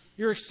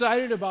 You're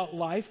excited about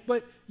life,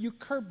 but you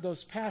curb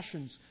those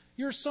passions.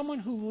 You're someone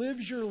who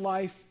lives your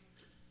life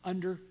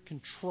under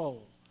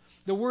control.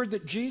 The word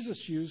that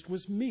Jesus used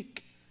was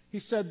meek. He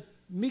said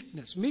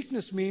meekness.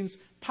 Meekness means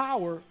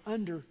power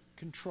under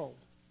control.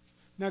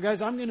 Now,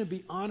 guys, I'm going to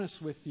be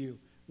honest with you.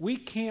 We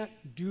can't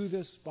do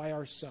this by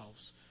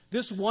ourselves.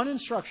 This one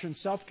instruction,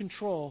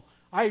 self-control,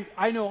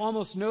 I know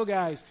almost no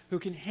guys who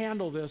can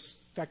handle this.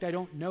 In fact, I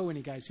don't know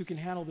any guys who can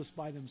handle this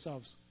by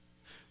themselves.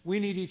 We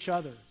need each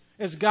other.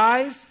 As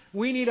guys,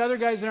 we need other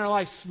guys in our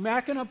life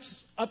smacking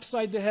us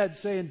upside the head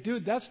saying,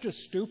 dude, that's just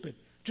stupid.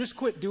 Just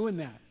quit doing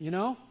that, you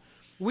know?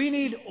 We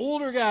need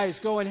older guys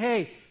going,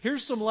 hey,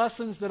 here's some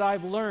lessons that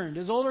I've learned.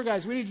 As older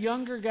guys, we need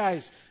younger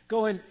guys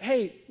going,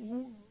 hey,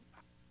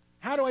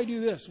 how do I do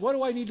this? What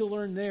do I need to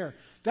learn there?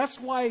 That's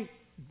why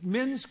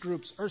men's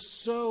groups are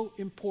so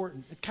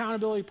important.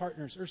 Accountability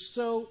partners are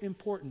so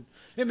important.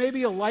 It may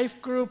be a life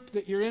group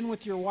that you're in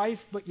with your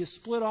wife, but you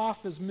split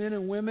off as men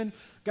and women.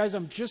 Guys,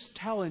 I'm just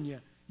telling you,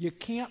 you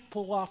can't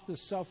pull off the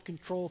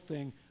self-control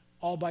thing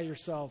all by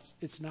yourselves.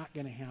 It's not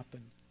going to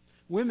happen.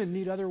 women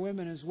need other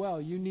women as well.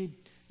 You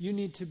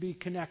need to be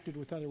connected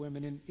with other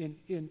women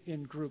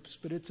in groups,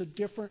 but it's a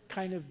different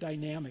kind of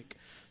dynamic.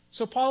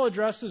 So Paul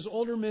addresses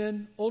older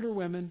men, older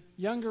women,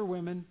 younger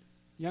men.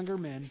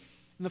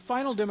 And the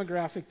final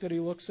demographic that he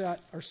looks at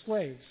are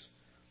slaves.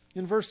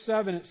 In verse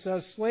 7 it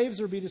says,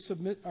 slaves are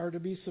to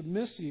be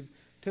submissive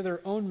to their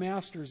own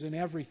masters in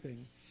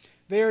everything.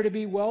 They are to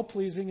be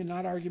well-pleasing and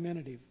not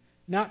argumentative,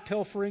 not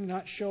pilfering,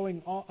 but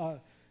showing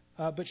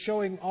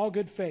all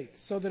good faith,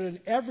 so that in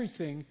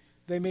everything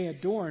they may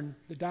adorn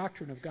the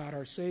doctrine of God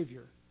our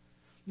Savior.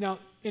 Now,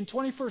 in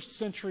 21st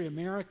century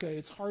America,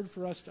 it's hard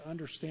for us to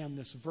understand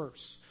this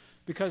verse,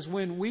 because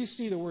when we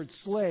see the word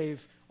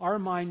slave, our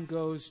mind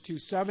goes to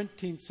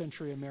 17th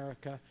century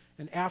America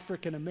and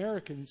African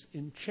Americans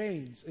in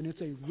chains, and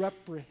it's a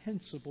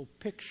reprehensible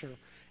picture.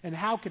 And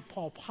how could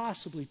Paul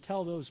possibly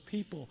tell those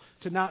people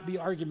to not be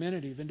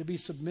argumentative and to be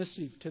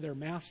submissive to their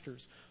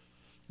masters?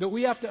 But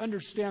we have to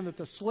understand that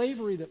the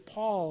slavery that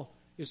Paul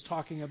is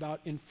talking about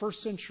in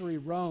first century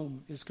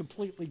Rome is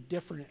completely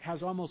different. It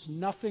has almost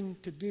nothing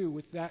to do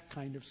with that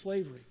kind of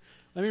slavery.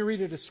 Let me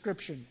read a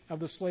description of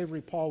the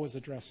slavery Paul was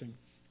addressing.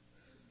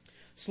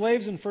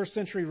 Slaves in first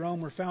century Rome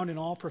were found in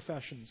all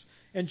professions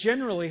and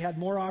generally had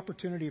more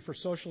opportunity for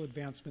social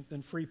advancement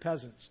than free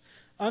peasants.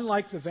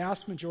 Unlike the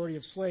vast majority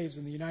of slaves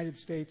in the United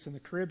States and the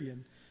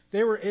Caribbean,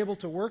 they were able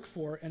to work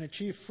for and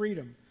achieve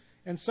freedom,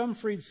 and some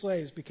freed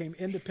slaves became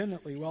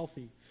independently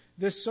wealthy.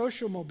 This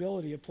social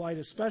mobility applied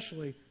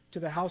especially to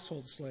the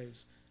household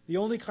slaves, the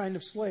only kind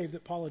of slave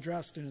that Paul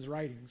addressed in his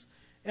writings.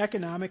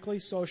 Economically,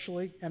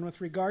 socially, and with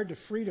regard to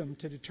freedom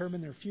to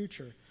determine their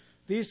future,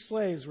 these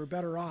slaves were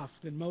better off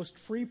than most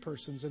free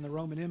persons in the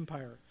Roman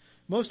Empire.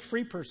 Most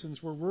free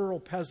persons were rural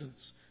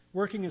peasants,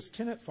 working as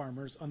tenant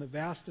farmers on the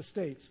vast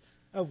estates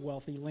of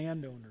wealthy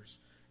landowners.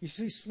 You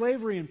see,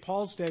 slavery in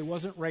Paul's day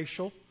wasn't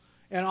racial,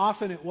 and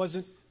often it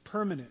wasn't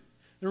permanent.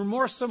 There were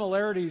more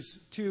similarities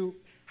to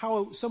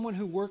how someone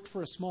who worked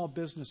for a small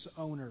business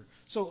owner.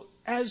 So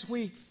as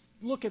we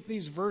look at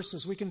these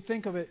verses, we can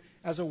think of it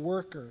as a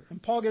worker.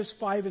 And Paul gives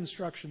 5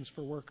 instructions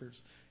for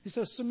workers. He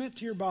says, submit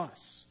to your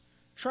boss.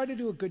 Try to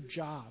do a good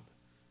job.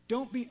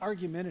 Don't be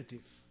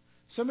argumentative.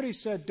 Somebody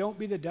said, don't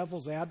be the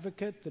devil's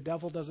advocate. The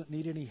devil doesn't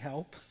need any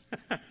help.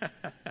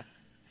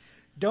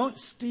 Don't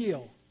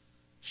steal.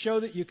 Show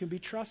that you can be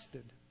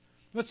trusted.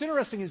 What's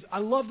interesting is I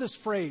love this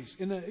phrase.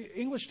 In the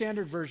English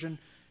Standard Version,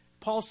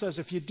 Paul says,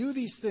 if you do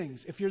these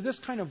things, if you're this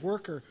kind of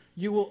worker,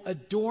 you will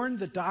adorn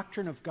the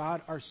doctrine of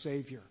God our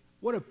Savior.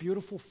 What a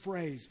beautiful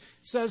phrase.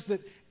 It says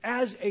that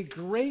as a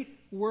great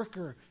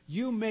worker,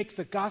 you make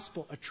the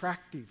gospel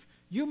attractive.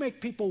 You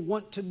make people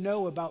want to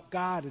know about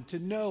God and to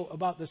know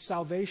about the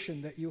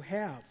salvation that you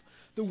have.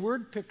 The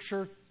word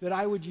picture that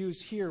I would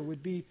use here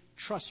would be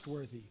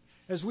trustworthy.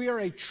 As we are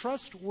a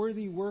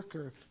trustworthy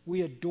worker,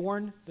 we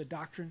adorn the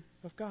doctrine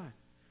of God.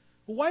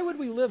 Well, why would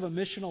we live a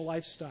missional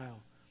lifestyle?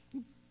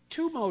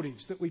 2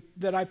 motives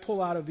that I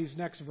pull out of these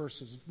next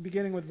verses,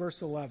 beginning with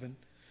verse 11.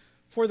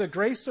 For the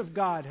grace of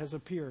God has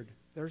appeared.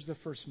 There's the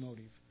first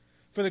motive.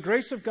 For the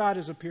grace of God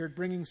has appeared,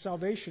 bringing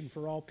salvation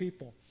for all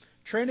people,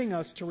 training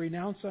us to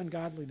renounce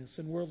ungodliness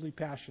and worldly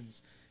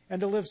passions,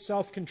 and to live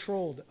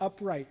self-controlled,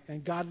 upright,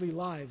 and godly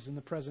lives in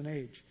the present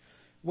age,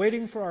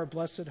 waiting for our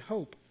blessed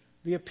hope,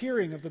 the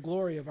appearing of the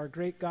glory of our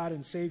great God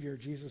and Savior,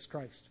 Jesus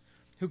Christ,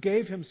 who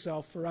gave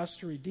himself for us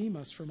to redeem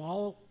us from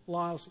all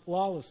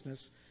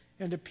lawlessness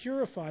and to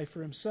purify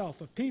for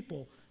himself a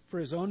people for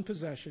his own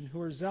possession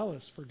who are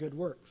zealous for good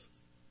works.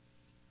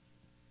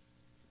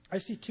 I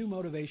see 2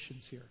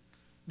 motivations here.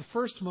 The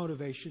first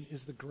motivation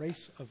is the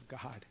grace of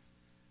God.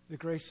 The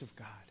grace of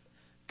God.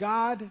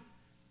 God,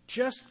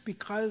 just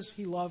because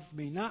he loved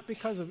me, not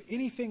because of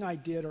anything I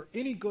did or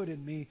any good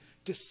in me,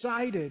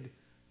 decided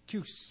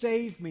to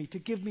save me, to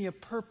give me a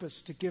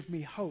purpose, to give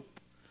me hope.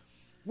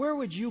 Where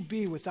would you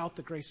be without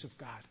the grace of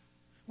God?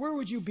 Where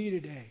would you be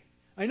today?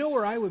 I know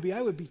where I would be.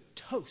 I would be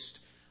toast.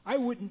 I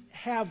wouldn't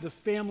have the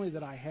family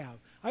that I have.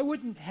 I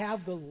wouldn't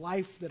have the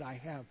life that I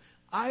have.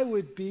 I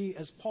would be,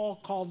 as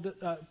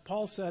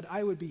Paul said,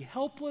 I would be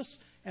helpless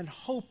and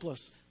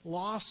hopeless,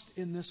 lost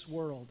in this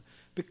world.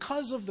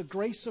 Because of the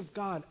grace of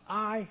God,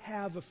 I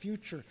have a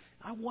future.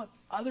 I want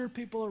other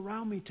people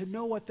around me to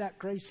know what that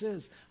grace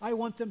is. I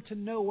want them to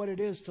know what it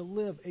is to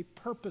live a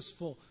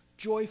purposeful,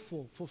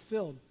 joyful,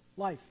 fulfilled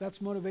life. That's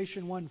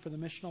motivation 1 for the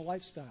missional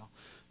lifestyle.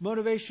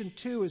 Motivation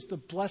 2 is the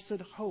blessed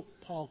hope,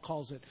 Paul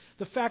calls it.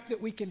 The fact that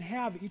we can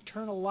have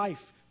eternal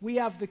life. We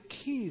have the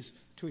keys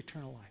to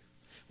eternal life.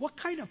 What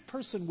kind of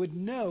person would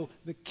know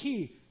the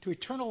key to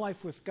eternal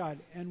life with God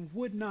and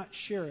would not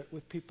share it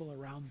with people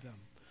around them?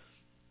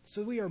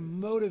 So we are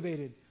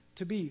motivated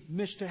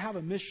to have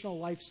a missional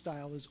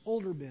lifestyle as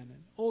older men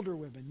and older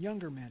women,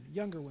 younger men,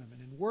 younger women,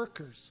 and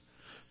workers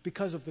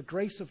because of the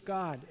grace of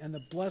God and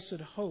the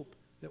blessed hope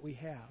that we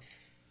have.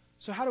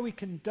 So how do we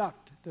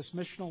conduct this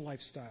missional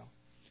lifestyle?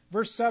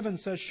 Verse 7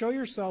 says, show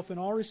yourself in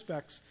all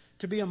respects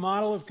to be a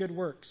model of good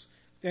works,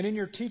 and in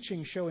your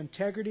teaching show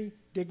integrity,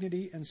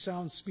 dignity, and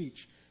sound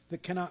speech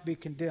that cannot be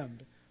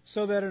condemned,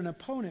 so that an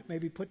opponent may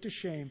be put to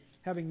shame,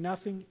 having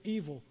nothing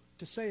evil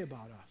to say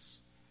about us.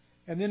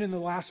 And then in the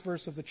last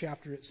verse of the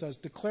chapter it says,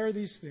 declare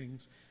these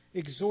things,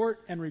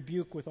 exhort and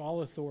rebuke with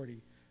all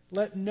authority.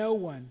 Let no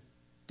one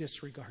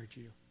disregard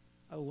you.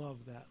 I love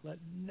that. Let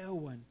no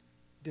one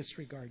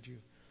disregard you.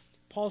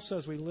 Paul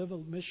says we live a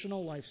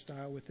missional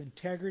lifestyle with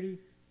integrity,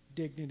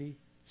 dignity,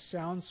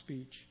 sound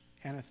speech,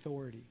 and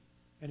authority.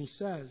 And he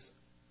says,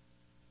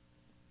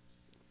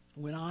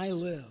 when I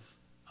live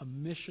a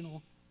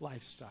missional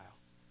lifestyle,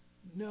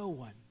 no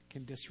one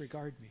can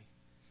disregard me.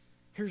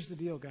 Here's the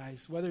deal,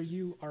 guys. Whether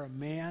you are a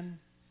man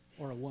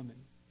or a woman,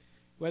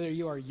 whether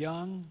you are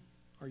young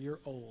or you're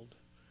old,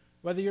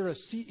 whether you're a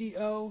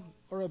CEO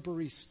or a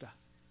barista,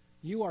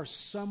 you are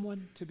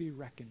someone to be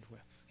reckoned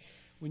with.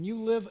 When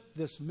you live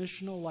this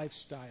missional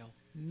lifestyle,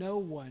 no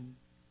one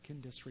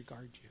can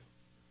disregard you.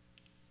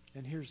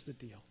 And here's the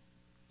deal.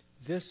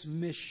 This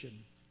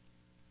mission,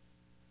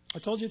 I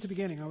told you at the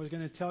beginning I was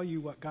going to tell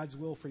you what God's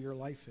will for your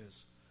life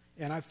is.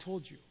 And I've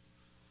told you.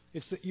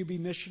 It's that you be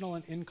missional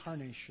and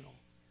incarnational.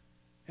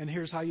 And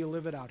here's how you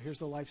live it out. Here's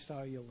the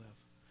lifestyle you live.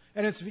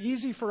 And it's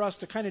easy for us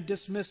to kind of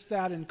dismiss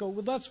that and go,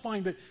 well, that's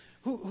fine, but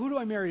who do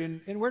I marry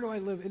and where do I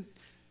live? And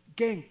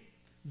gang,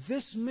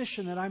 this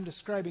mission that I'm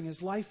describing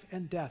is life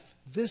and death.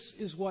 This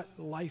is what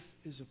life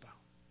is about.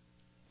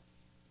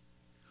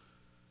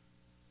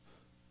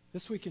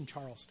 This week in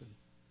Charleston,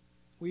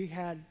 we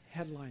had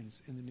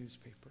headlines in the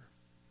newspaper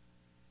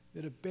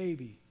that a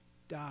baby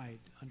died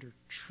under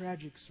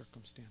tragic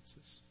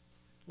circumstances,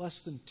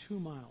 less than 2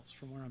 miles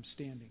from where I'm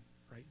standing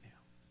right now.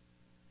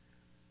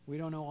 We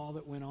don't know all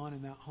that went on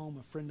in that home.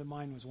 A friend of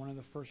mine was one of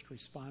the first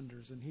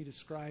responders, and he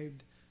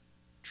described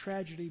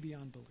tragedy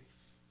beyond belief.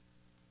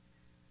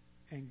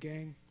 And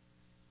gang,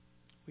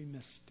 we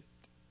missed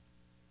it.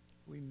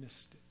 We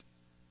missed it.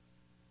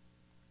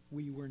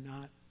 We were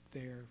not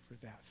there for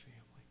that family.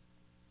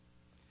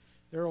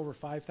 There are over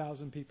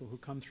 5,000 people who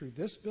come through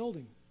this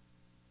building,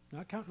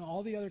 not counting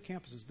all the other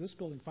campuses, this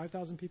building,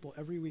 5,000 people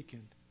every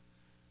weekend,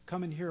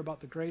 come and hear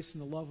about the grace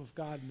and the love of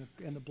God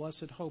and the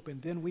blessed hope.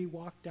 And then we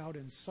walked out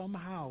and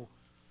somehow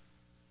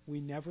we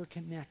never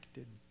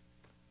connected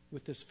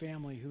with this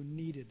family who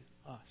needed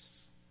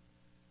us.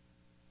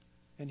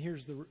 And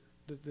here's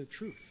the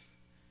truth.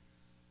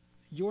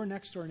 Your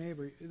next door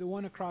neighbor, the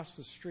one across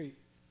the street,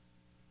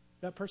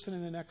 that person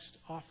in the next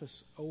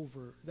office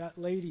over, that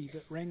lady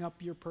that rang up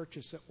your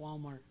purchase at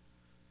Walmart,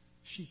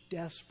 she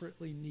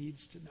desperately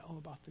needs to know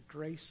about the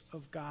grace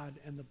of God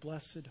and the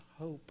blessed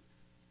hope.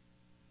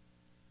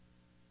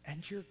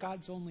 And you're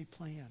God's only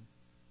plan.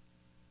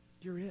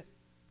 You're it.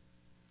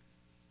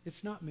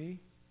 It's not me.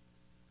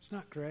 It's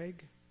not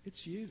Greg.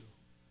 It's you.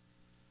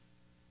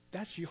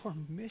 That's your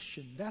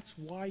mission. That's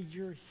why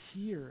you're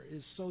here,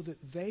 is so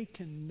that they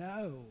can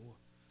know.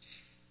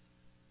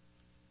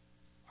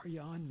 Are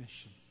you on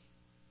mission?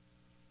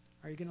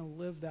 Are you going to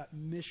live that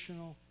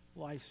missional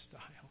lifestyle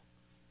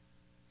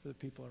for the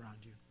people around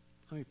you?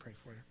 Let me pray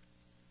for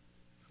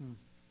you.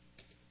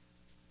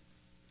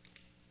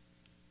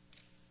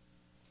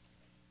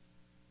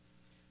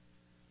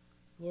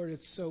 Lord,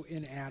 it's so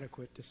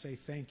inadequate to say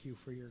thank you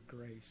for your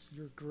grace.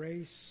 Your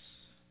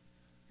grace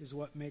is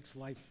what makes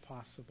life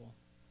possible.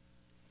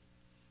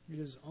 It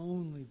is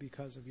only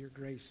because of your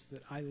grace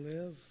that I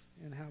live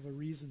and have a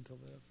reason to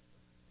live.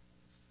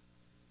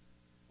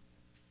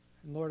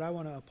 And Lord, I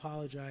want to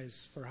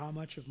apologize for how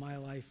much of my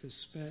life is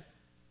spent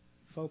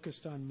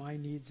focused on my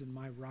needs and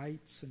my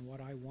rights and what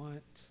I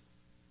want,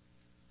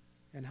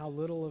 and how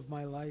little of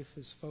my life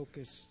is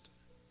focused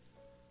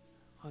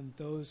on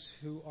those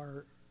who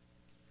are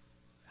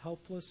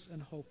helpless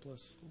and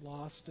hopeless,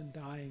 lost and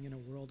dying in a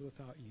world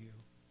without you.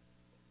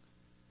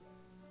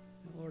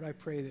 And Lord, I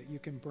pray that you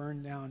can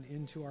burn down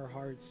into our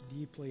hearts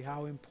deeply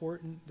how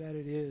important that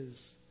it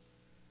is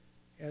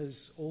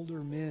as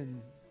older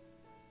men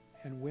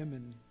and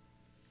women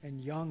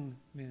and young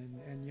men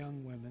and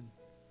young women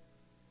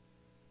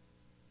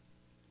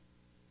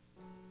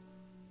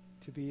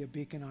to be a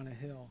beacon on a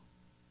hill,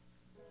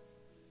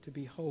 to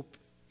be hope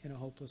in a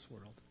hopeless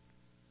world.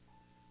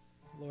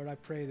 Lord, I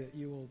pray that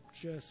you will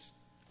just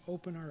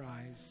open our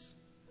eyes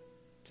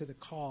to the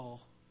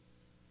call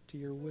to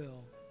your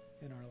will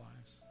in our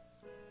lives.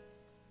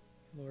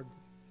 Lord,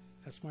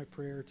 that's my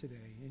prayer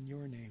today. In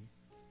your name,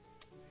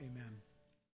 amen.